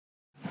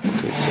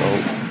So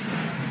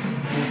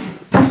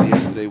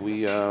yesterday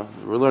we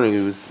were learning. He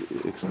was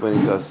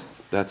explaining to us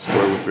that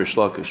story with Rish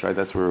Lakish, right?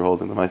 That's where we're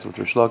holding the mice with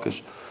Rish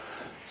Lakish.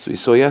 So we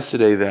saw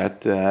yesterday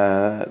that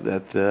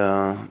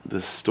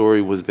the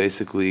story was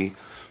basically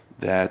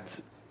that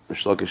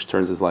Rish Lakish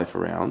turns his life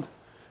around,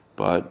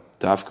 but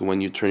Dafka,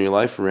 when you turn your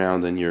life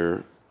around and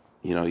you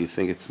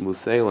think it's smooth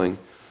sailing,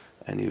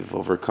 and you've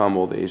overcome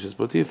all the Asia's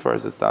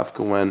Botifars, it's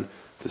Dafka when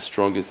the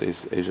strongest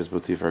Asia's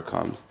Botifar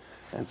comes.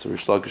 And so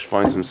Rish Lakish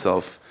finds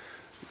himself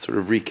sort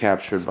of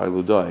recaptured by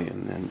Ludai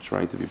and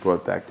trying to be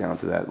brought back down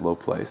to that low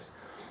place.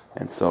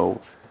 And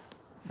so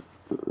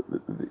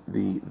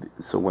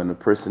so when a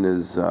person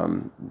is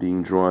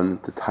being drawn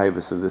to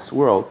taivas of this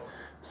world,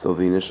 so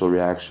the initial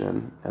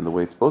reaction and the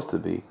way it's supposed to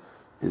be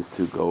is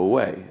to go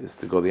away, is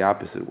to go the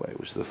opposite way,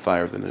 which is the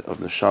fire of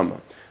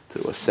neshama,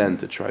 to ascend,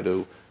 to try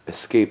to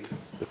escape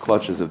the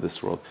clutches of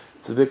this world.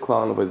 It's a big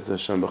klal in Avodas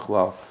Hashem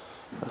b'chlal.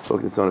 I was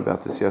talking to someone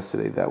about this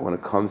yesterday, that when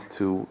it comes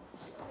to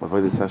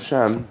Avodas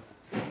Hashem,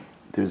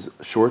 there's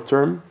short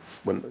term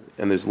and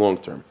there's long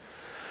term.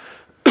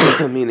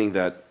 Meaning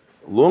that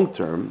long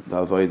term,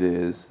 the avodah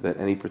is that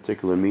any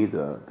particular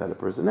midah that a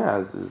person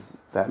has, is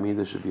that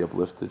midah should be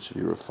uplifted, should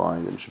be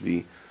refined, and should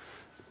be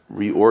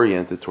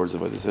reoriented towards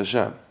avodas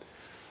Hashem.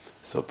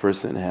 So a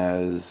person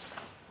has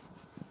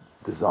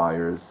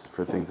desires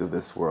for things of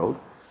this world.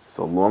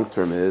 So long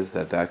term is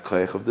that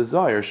koyach of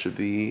desire should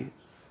be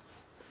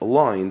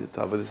aligned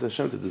to avodas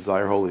Hashem, to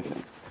desire holy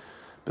things.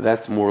 But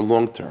that's more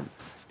long term.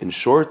 In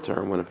short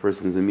term, when a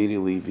person is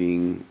immediately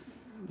being,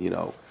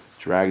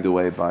 dragged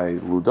away by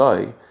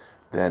ludai,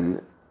 then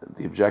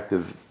the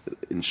objective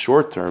in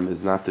short term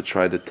is not to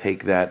try to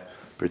take that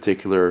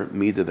particular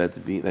midah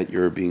that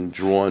you're being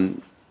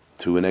drawn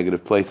to a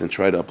negative place and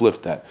try to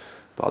uplift that.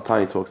 Baal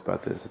Tanya talks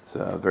about this. It's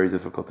very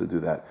difficult to do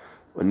that.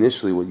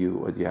 Initially, what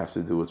you have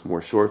to do is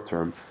more short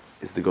term,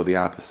 is to go the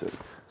opposite.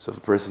 So if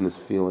a person is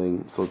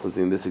feeling, so let's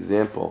say in this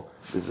example,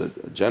 this is a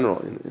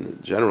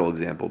general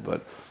example,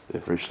 but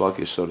if Rish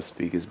Lakish, so to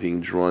speak, is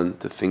being drawn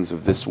to things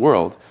of this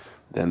world,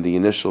 then the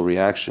initial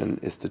reaction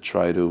is to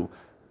try to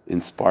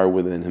inspire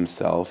within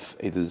himself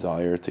a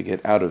desire to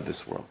get out of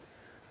this world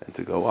and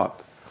to go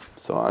up.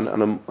 So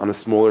on a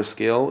smaller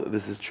scale,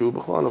 this is true.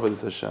 B'chol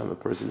Avodas Hashem, a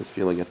person is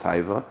feeling a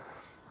taiva.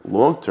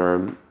 Long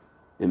term,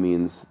 it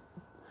means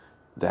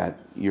that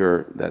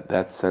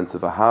that sense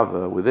of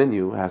ahava within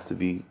you has to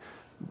be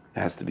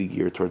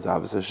geared towards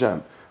Ahavas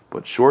Hashem.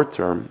 But short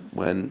term,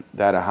 when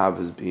that ahava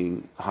is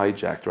being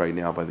hijacked right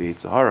now by the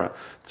Yetzer Hara,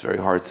 it's very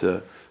hard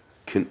to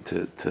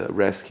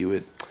rescue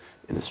it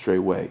in a straight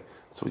way.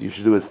 So what you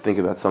should do is think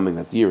about something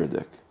that's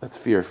yiridik, that's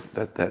fear,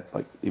 that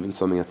like even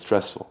something that's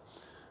stressful,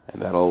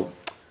 and that'll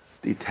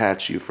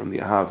detach you from the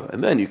ahava,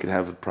 and then you can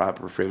have a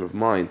proper frame of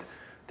mind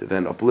to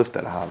then uplift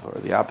that ahava. Or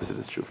the opposite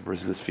is true. If a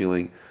person is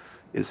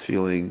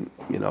feeling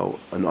an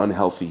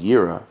unhealthy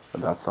yira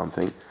about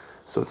something,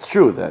 so it's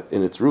true that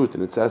in its root,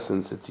 in its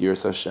essence, it's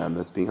Yiras Hashem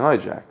that's being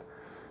hijacked.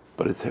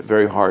 But it's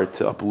very hard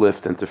to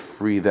uplift and to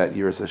free that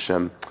Yiras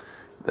Hashem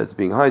that's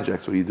being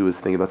hijacked. So what you do is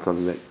think about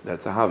something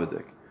that's a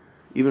havadik.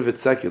 Even if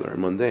it's secular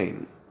and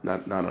mundane,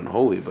 not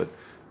unholy, but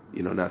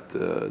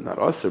not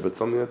usher, but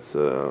something that's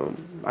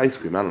ice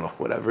cream, I don't know,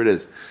 whatever it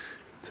is,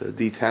 to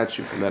detach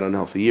you from that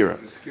unhealthy Yira.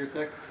 Is it a scare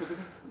tactic?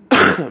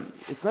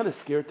 It's not a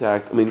scare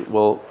tactic. I mean,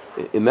 well,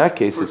 in that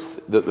case, it's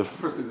the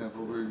first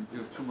example where you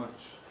give too much.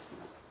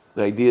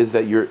 The idea is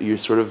that you're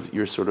sort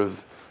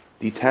of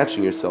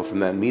detaching yourself from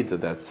that midah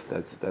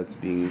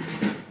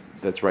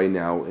that's right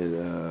now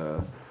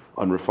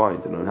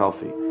unrefined and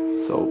unhealthy.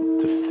 So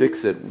to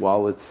fix it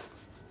while it's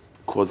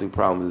causing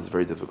problems is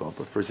very difficult.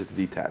 But first, it's to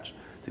detach.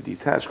 To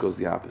detach goes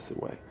the opposite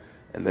way,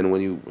 and then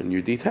when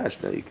you're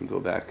detached, now you can go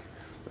back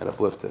and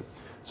uplift it.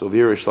 So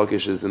here, Rish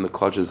Lakish is in the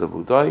clutches of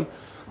Ludai.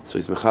 So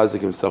he's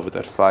mechazik himself with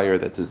that fire,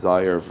 that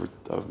desire of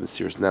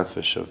Mesiras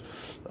Nefesh,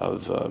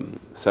 of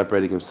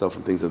separating himself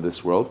from things of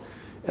this world,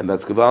 and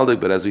that's gavaldik.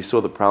 But as we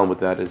saw, the problem with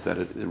that is that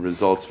it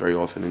results very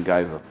often in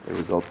gaiva. It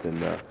results in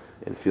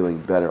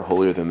feeling better,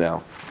 holier than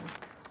thou.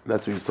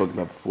 That's what he was talking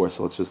about before.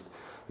 So let's just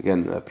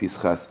again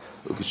pischas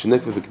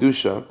ukishenik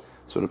v'kedusha.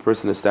 So when a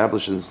person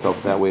establishes himself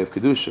in that way of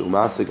kedusha,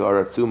 umasig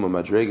aratzuma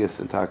madregas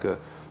and taka,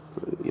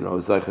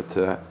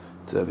 zaycha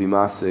to be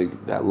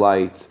masig that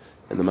light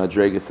and the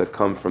madregas that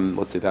come from,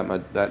 let's say, that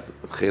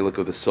chelik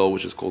of the soul,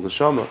 which is called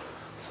neshama.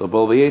 So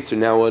Bal Yetzer,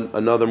 now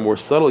another more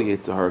subtle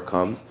Yetzer Hara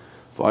comes.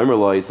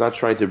 V'aymerlai, it's not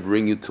trying to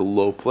bring you to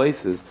low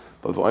places,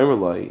 but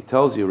V'aymerlai, he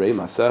tells you, Rei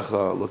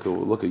Masecha,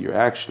 look at your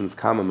actions,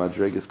 Kama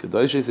madregas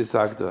Kedoshei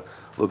Sesakta,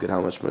 look at how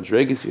much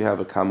madregas you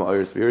have, Kama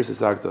Ayres Be'eres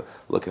Sesakta,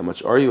 look how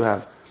much you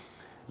have.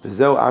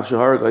 V'zeu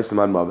Avshahar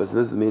Gaisamad Mavis, and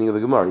this is the meaning of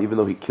the Gemara. Even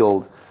though he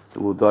killed the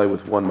Ludai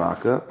with one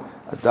makkah,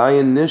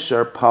 Adayan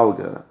Nishar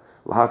Palga,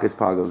 Lahakes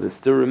Palga, there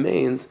still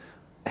remains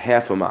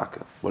half a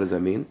makkah. What does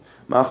that mean?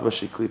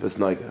 Machmashi Klipas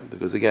Naiga.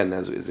 Because again,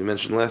 as we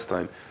mentioned last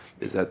time,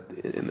 is that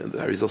the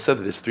Arizal said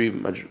that there's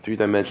three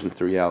dimensions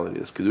to reality.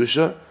 There's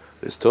Kedusha,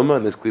 there's Tuma,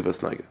 and there's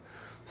Klipas Naiga.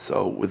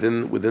 So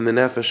within the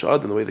Nefesh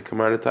Ad, and the way the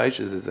Kamarna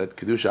teaches is that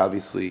Kedusha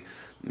obviously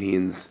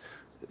means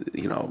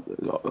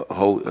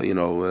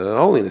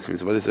holiness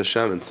means Avodas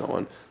Hashem and so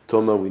on.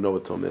 Toma, we know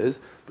what Toma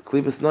is. But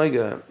Klibas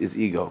Naiga is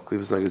ego.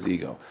 Klibas Naiga is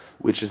ego,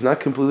 which is not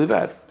completely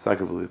bad. It's not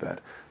completely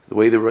bad. The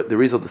way the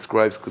Rizal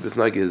describes Klibas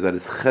Naiga is that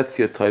it's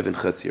Chetzia Tov and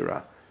Chetzia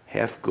Ra,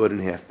 half good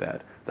and half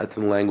bad. That's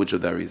in the language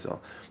of that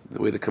Rizal.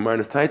 The way the Kamaran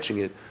is teaching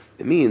it,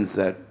 it means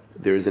that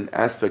there is an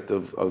aspect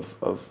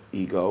of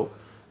ego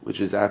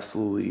which is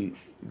absolutely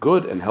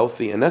good and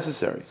healthy and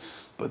necessary,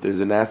 but there's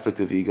an aspect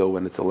of ego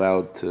when it's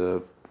allowed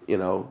to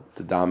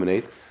to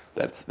dominate.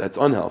 That's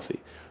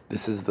unhealthy.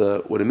 This is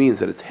what it means,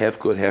 that it's half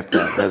good, half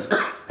bad. It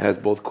has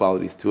both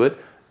qualities to it,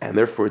 and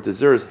therefore it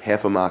deserves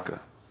half a makkah,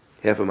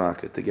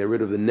 to get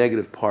rid of the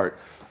negative part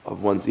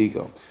of one's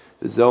ego.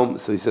 So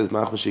he says,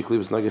 this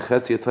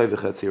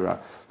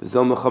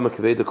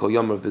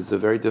is a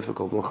very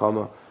difficult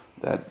milchama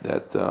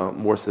that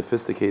more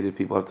sophisticated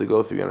people have to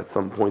go through, and at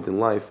some point in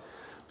life,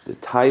 the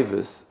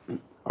taivas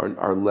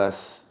are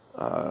less.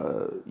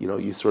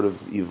 You sort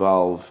of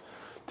evolve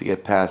to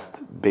get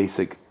past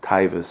basic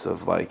taivas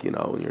of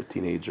when you're a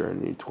teenager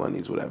and in your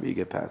 20s, whatever, you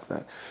get past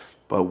that.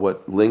 But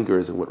what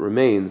lingers and what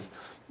remains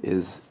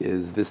is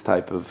this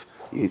type of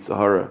Yetzer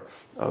Hara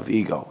of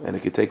ego, and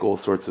it could take all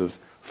sorts of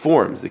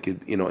forms. It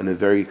could, in a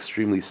very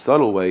extremely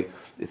subtle way,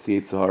 it's the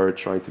Yetzer Hara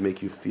trying to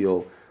make you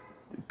feel,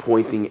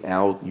 pointing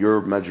out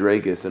your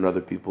madregas and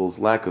other people's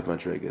lack of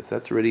madregas.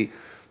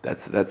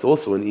 That's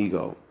also an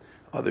ego.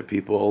 Other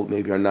people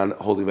maybe are not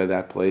holding by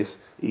that place.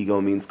 Ego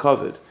means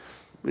kavod,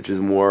 which is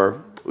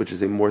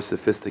a more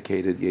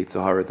sophisticated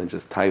Yetzer Hara than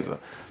just taiva.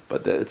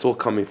 But it's all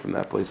coming from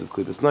that place of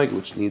klibas naiga,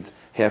 which needs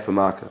half a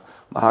makkah.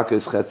 Mahaka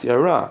is chetzi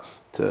hara,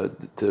 to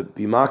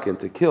be makkah and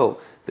to kill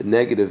the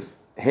negative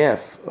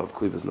half of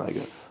klibas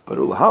naiga. But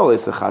ulahal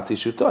is the chatzi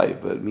shutai,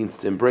 but it means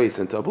to embrace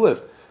and to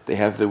uplift. They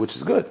have which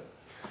is good.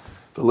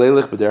 And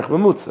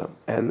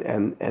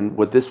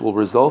what this will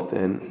result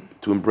in,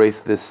 to embrace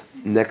this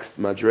next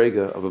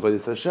madrega of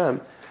Avodas Hashem,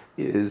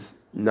 is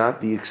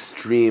not the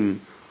extreme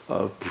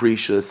of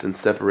precious and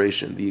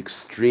separation, the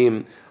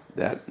extreme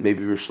that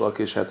maybe Rish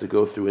Lakish had to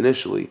go through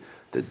initially,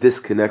 the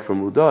disconnect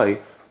from Ludai.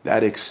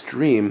 That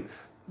extreme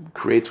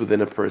creates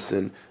within a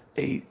person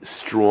a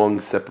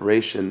strong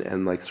separation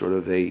and sort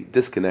of a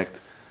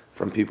disconnect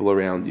from people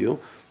around you,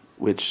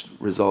 which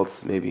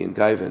results maybe in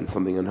gaiva and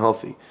something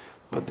unhealthy.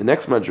 But the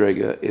next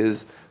madrega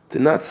is to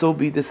not so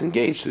be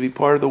disengaged, to be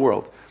part of the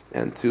world,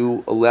 and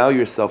to allow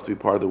yourself to be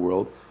part of the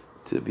world,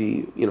 to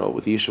be,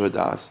 with Yishuv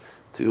Hadas,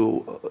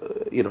 to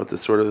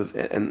sort of,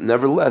 and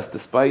nevertheless,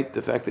 despite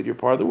the fact that you're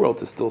part of the world,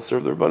 to still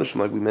serve the Rebbeinu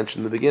Shalom, like we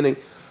mentioned in the beginning.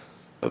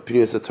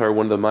 Pneuya Satar,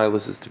 one of the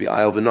milas is to be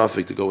ayil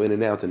v'nafik, to go in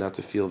and out, and not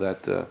to feel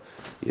that,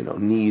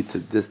 need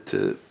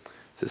to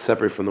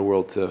separate from the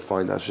world to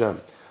find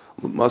Hashem.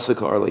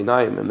 Masaka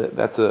arleinayim, and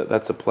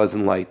that's a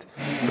pleasant light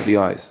for the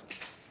eyes.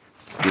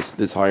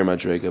 This higher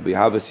madrega,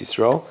 B'Havas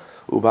Yisrael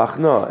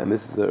Ubachna, and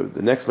this is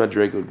the next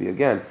madrega would be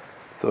again.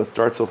 So it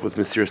starts off with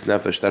Mesiras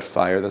Nefesh, that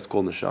fire, that's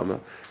called Neshama.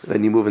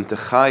 Then you move into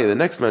Chaya, the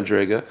next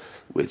madrega,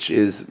 which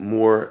is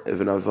more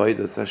of an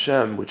Avodas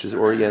Hashem, which is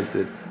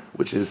oriented,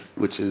 which is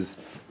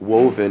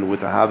woven with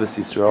Ahavas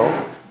Yisrael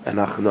and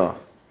Achna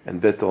and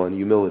Bittul and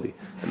humility,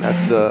 and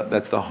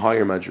that's the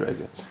higher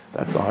madrega.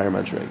 That's the higher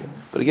madrega.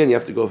 But again, you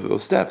have to go through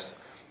those steps.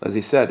 As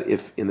he said,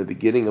 if in the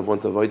beginning of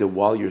one's Avodah,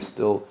 while you're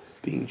still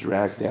being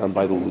dragged down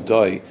by the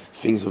ludai,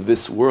 things of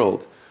this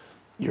world,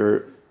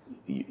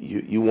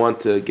 you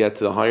want to get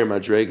to the higher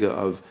madrega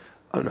of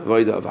an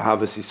avodah of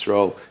Ahavas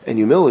Yisrael and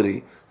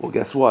humility. Well,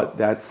 guess what?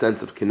 That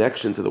sense of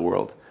connection to the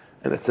world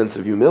and that sense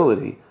of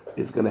humility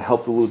is going to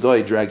help the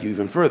ludai drag you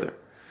even further.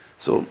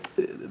 So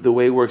the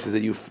way it works is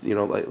that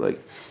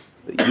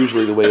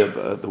usually the way of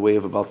a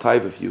Baal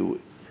Taiva, if you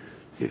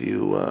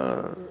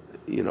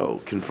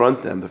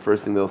confront them, the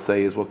first thing they'll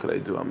say is, "What could I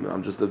do? I'm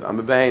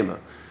a behemoth."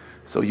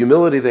 So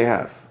humility they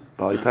have.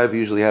 Baal Taiva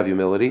usually have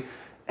humility,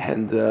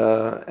 and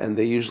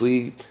they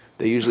usually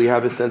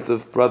have a sense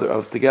of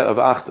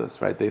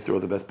achdas, right? They throw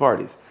the best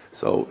parties.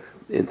 So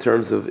in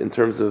terms of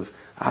Ahavas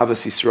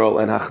Yisrael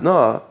and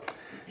Hachna,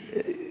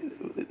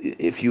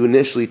 if you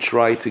initially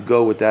try to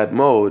go with that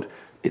mode,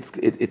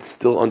 it's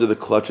still under the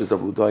clutches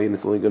of Ludai, and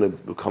it's only going to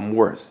become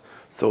worse.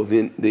 So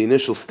the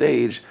initial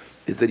stage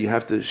is that you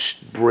have to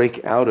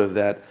break out of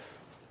that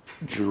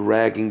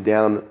dragging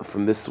down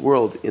from this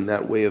world in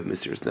that way of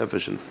Mesiras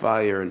Nefesh and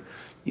fire and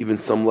even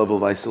some level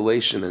of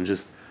isolation, and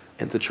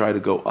to try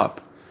to go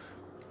up.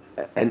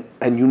 And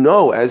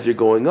as you're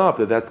going up,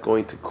 that's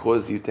going to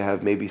cause you to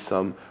have maybe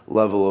some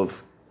level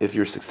of, if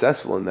you're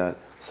successful in that,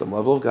 some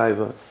level of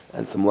gaiva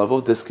and some level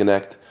of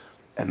disconnect,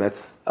 and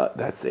that's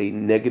a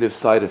negative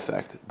side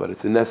effect, but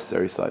it's a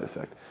necessary side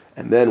effect.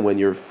 And then when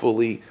you're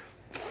fully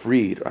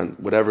freed on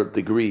whatever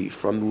degree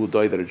from the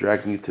ludai that are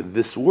dragging you to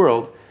this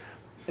world,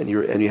 and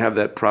you have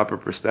that proper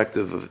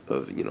perspective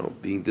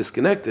of being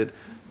disconnected,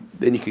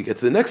 then you can get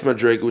to the next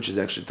madrega, which is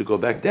actually to go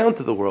back down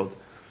to the world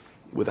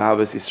with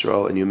Ahavas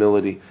Yisrael and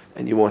humility,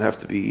 and you won't have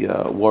to be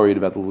worried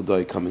about the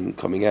ludai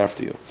coming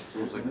after you.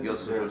 So it's like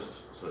Yosef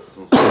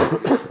So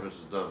Yosef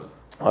versus David.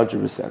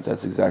 100%.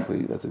 That's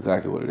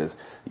exactly what it is.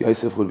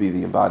 Yosef would be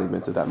the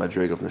embodiment of that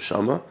madrig of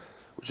neshama,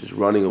 which is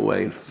running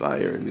away in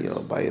fire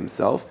and by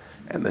himself.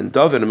 And then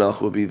David HaMelech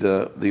would be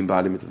the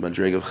embodiment of the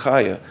madrig of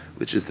chaya,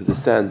 which is to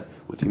descend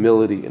with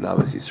humility in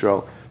Avos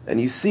Yisrael.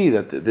 And you see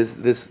that this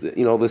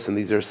listen,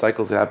 these are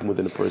cycles that happen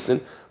within a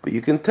person, but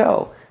you can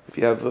tell. If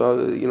you have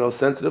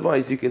sensitive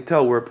eyes, you can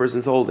tell where a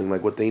person's holding,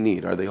 like what they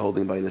need. Are they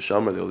holding by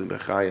neshama? Are they holding by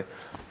chaya?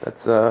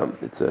 That's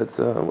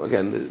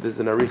again. There's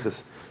an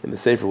arichas in the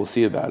sefer. We'll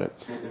see about it.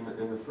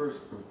 In the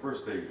first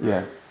stage, right?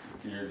 Yeah.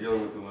 You're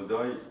dealing with the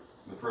ladai.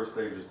 The first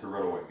stage is to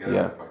run away. Get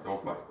out and fight.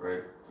 Don't fight.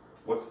 Right.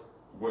 What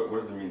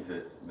does it mean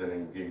to then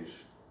engage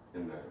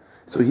in that?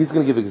 So he's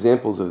going to give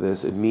examples of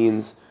this. It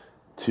means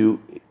to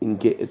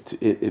engage.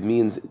 It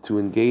means to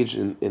engage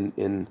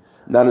in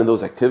not in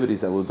those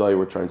activities that ladai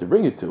were trying to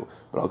bring you to,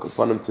 but I'll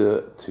find him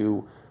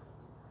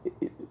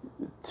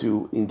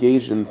to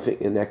engage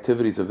in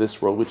activities of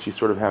this world, which you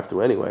sort of have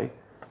to anyway,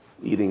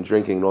 eating,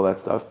 drinking, and all that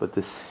stuff, but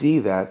to see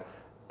that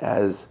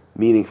as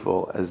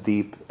meaningful, as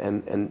deep,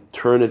 and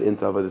turn it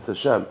into Avodas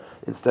Hashem,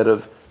 instead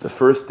of the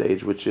first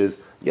stage, which is,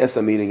 yes,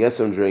 I'm eating, yes,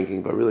 I'm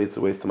drinking, but really it's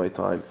a waste of my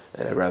time,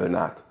 and I'd rather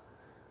not.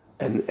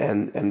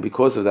 And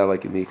because of that,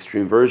 like in the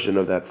extreme version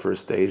of that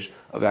first stage,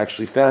 of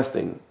actually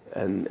fasting,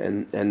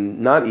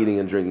 and not eating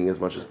and drinking as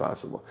much as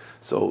possible.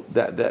 So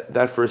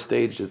that first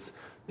stage, it's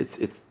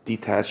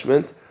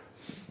detachment,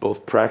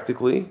 both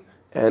practically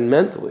and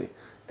mentally.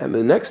 And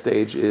the next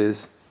stage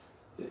is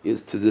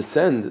to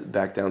descend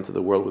back down to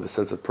the world with a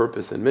sense of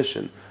purpose and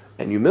mission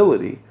and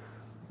humility,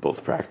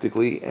 both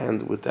practically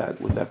and with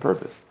that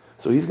purpose.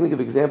 So he's going to give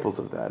examples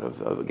of that,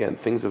 of again,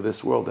 things of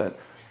this world that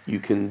you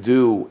can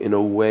do in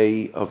a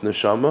way of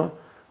neshama,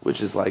 which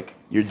is like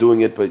you're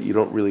doing it but you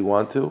don't really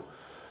want to.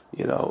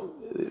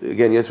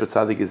 Again, Yosef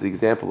Tzaddik is the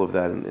example of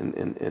that in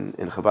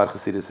Chabad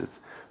Hasidus.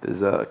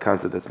 There's a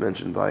concept that's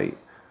mentioned by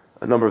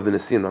a number of the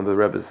Nesiim, under the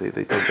Rebbes.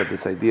 They talk about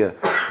this idea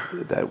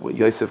that when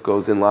Yosef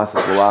goes in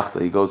Lasas Malachta,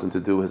 he goes in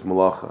to do his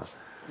malacha.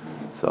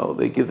 So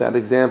they give that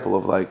example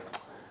of like,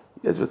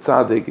 Yosef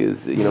Tzaddik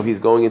is, he's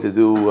going in to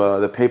do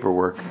the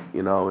paperwork,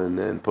 in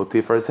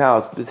Potiphar's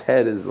house, but his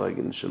head is like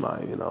in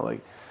Shemayim,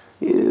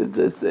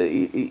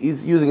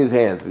 he's using his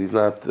hands, but he's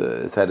not.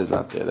 His head is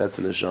not there. That's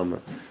an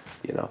neshama,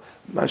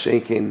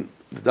 Mashen came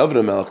the David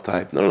HaMelech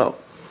type. No.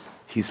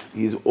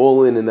 He's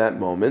all in that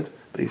moment,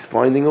 but he's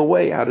finding a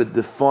way how to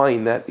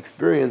define that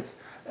experience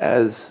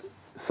as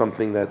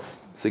something that's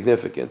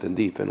significant and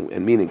deep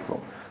and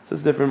meaningful. So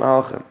it's different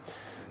malachim.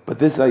 But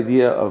this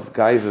idea of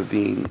Gaiva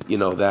being,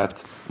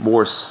 that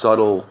more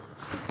subtle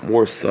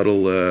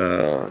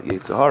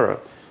Yetzer Hara.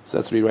 So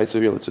that's what he writes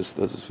over here. Let's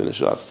just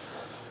finish off.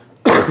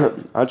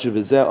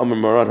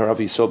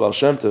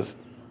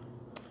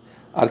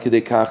 Ad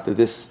kedei kach, that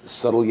this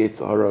subtle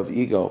Yetzer Hara of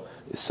ego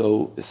is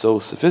so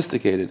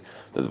sophisticated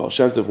that the Baal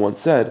Shem Tov once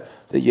said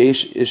that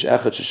yesh ish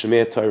echad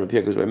sheshemei Torah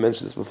b'piyah. I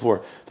mentioned this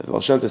before. That the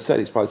Baal Shem Tov said,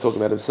 he's probably talking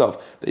about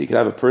himself, that you can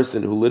have a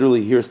person who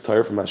literally hears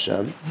Torah from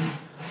Hashem,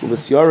 and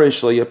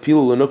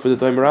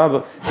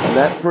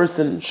that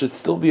person should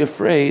still be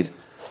afraid.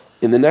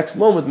 In the next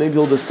moment, maybe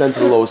he'll descend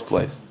to the lowest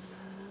place.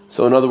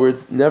 So, in other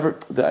words, never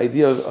the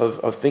idea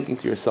of thinking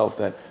to yourself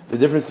that the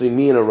difference between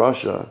me and a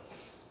Rasha,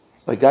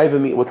 like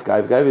Gaiva, what's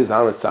Gaiva? Gaiva is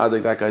Ahmed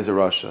Tzaddik, that guy's a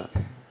Rasha.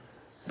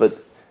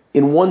 But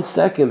in 1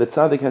 second, the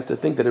Tzaddik has to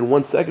think that in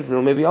 1 second from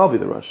now, maybe I'll be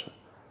the Rasha.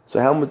 So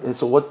how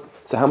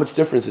much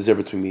difference is there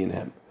between me and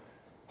him?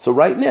 So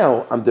right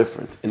now, I'm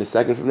different. In a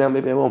second from now,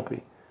 maybe I won't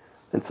be.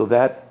 And so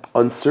that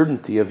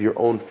uncertainty of your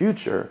own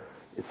future,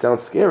 it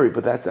sounds scary,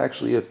 but that's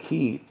actually a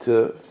key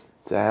to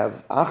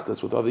have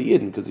achdas with other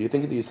yidden, because you're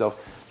thinking to yourself,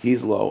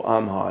 he's low,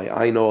 I'm high,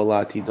 I know a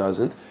lot, he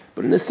doesn't.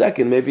 But in a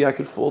second, maybe I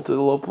could fall to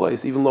the low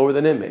place, even lower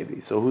than him,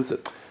 maybe. So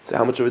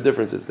how much of a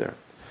difference is there?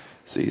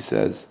 So he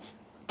says,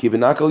 you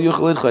could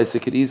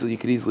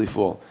easily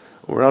fall.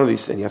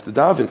 And you have to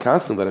daven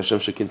constantly that Hashem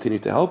should continue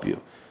to help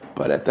you.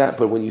 But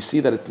when you see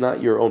that it's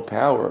not your own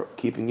power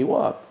keeping you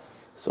up,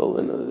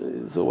 so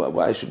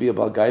why I should be a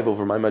Baal Gaiva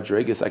over my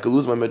madregas? I could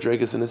lose my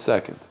madregas in a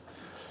second.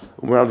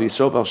 We're on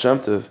Yisrael Baal Shem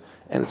Tov,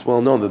 and it's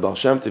well known that Baal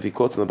Shem Tov, he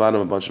quotes on the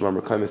bottom a bunch of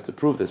Amar Kaimis to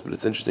prove this, but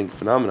it's an interesting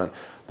phenomenon.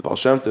 The Baal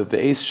Shem Tov,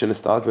 Be'ez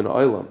Shenistalg Ben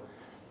Oilam,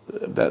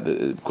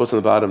 quotes on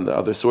the bottom, the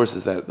other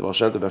sources, that the Baal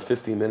Shem Tov, about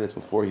 15 minutes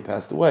before he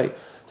passed away,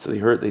 so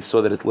they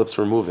saw that his lips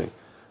were moving.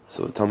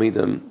 So the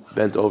Talmidim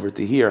bent over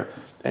to hear,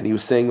 and he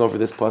was saying over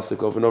this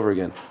pasuk over and over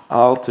again,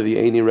 Al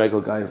Tavi'eni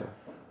Regel Gaiva.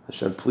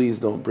 Hashem, please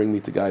don't bring me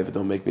to Gaiva,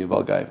 don't make me a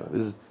Baal Gaiva.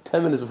 This is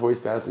 10 minutes before he's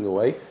passing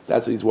away.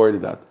 That's what he's worried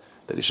about,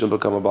 that he shouldn't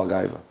become a Baal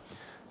Gaiva.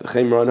 The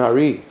Chemron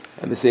Hari,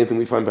 and the same thing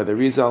we find by the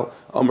Rizal,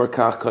 Amar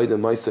Kach Kaida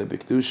Maisa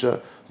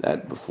Bikdusha,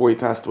 that before he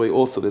passed away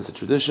also there's a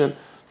tradition,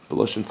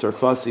 Beloshin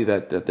Tzarfasi,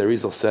 that the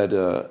Rizal said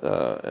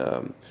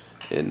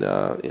in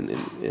the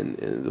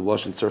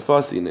Lashon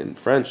Tzarfasi in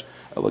French,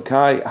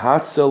 Elakai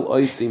Hatzel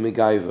Oisi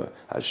Megaiva,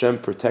 Hashem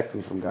protect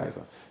me from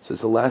Gaiva. So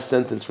it's the last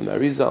sentence from the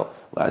Arizal,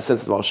 last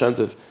sentence of Baal Shem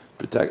Tov,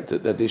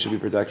 that they should be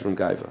protected from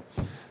Gaiva.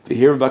 The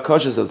here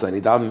Bakasha says, he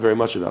davened very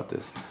much about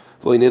this.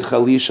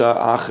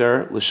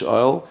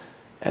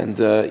 and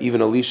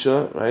even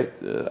Elisha, right,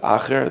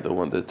 Acher,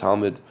 the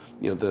Talmud,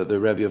 the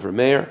Rebbe of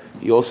Rameir,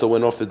 he also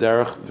went off the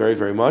derech very,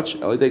 very much.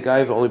 Elidei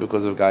Gaiva, only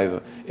because of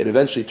Gaiva. It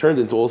eventually turned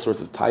into all sorts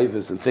of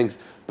taivas and things,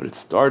 but it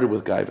started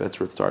with Gaiva. That's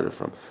where it started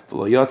from.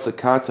 V'lo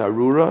kata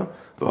arura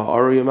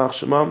v'ha'aru yamach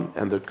shemam,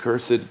 and the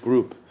cursed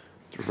group,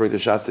 referring to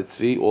Shatzei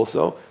Tzvi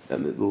also,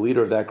 and the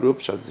leader of that group,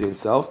 Shatzei Tzvi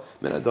himself,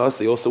 Menadas,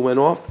 they also went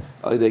off.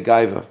 Elidei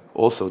Gaiva,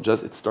 also,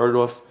 it started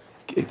off,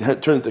 it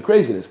turned into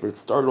craziness, but it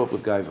started off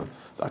with Gaiva.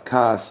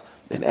 Akas,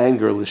 and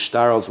anger,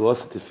 lishtaral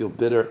zelosa, to feel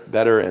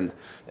better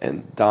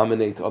and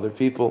dominate other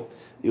people.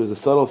 It was a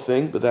subtle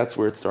thing, but that's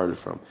where it started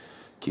from.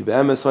 Ki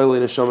be'emes hoyle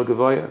neshama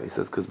gavoya. He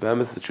says, because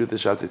be'emes, the truth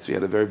is Shatzei Tzvi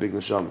had a very big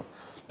neshama.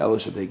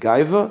 Elishadei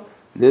Gaiva,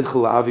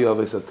 nidchel avi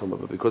aves atuma.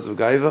 But because of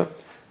Gaiva,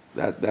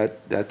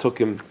 that took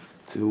him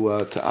to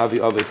avi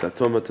aves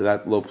atuma, to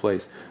that low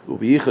place.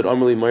 Ubiyichad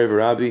amrli ma'ir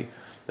v'rabi,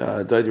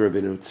 daidi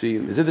Rabbeinu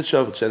Tzvi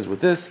Miziditchav, which ends with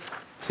this.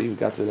 See, we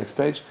got to the next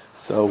page.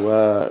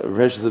 So,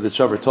 Resh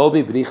Ziditchaver told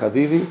me, B'ni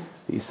Chavivi,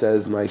 he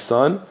says, my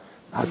son,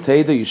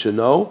 Hateda, you should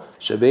know,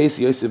 Shabeis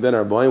Yosef ben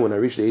Arbaim, when I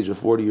reached the age of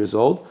 40 years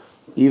old,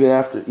 even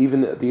at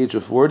the age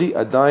of 40,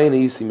 Adayin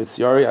Yisi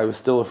Mitziari, I was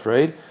still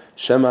afraid.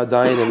 Shem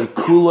Adayin and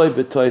Kuloi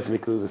B'tois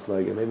Mikluvas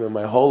Naga. Maybe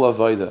my whole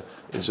Avodah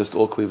is just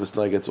all Klivas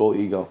Naga, it's all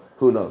ego.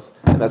 Who knows?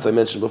 And that's I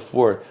mentioned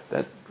before,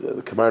 that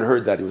the Kamaran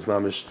heard that, he was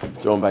mamish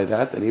thrown by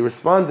that, and he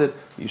responded,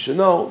 you should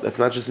know, that's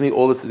not just me,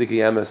 all the Tzadikei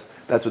Emes,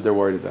 that's what they're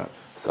worried about.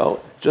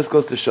 So it just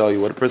goes to show you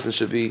what a person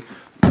should be,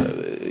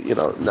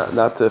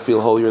 not to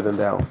feel holier than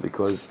thou,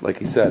 because, like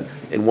he said,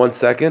 in 1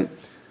 second,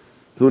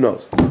 who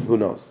knows?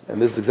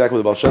 And this is exactly what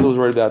the Baal Shem Tov was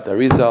worried about. The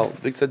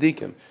Arizal, big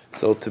tzaddikim.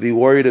 So to be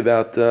worried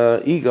about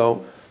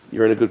ego,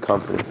 you're in a good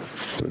company.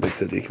 Big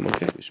tzaddikim.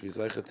 Okay, we should be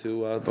zeicha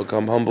to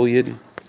become humble yidden.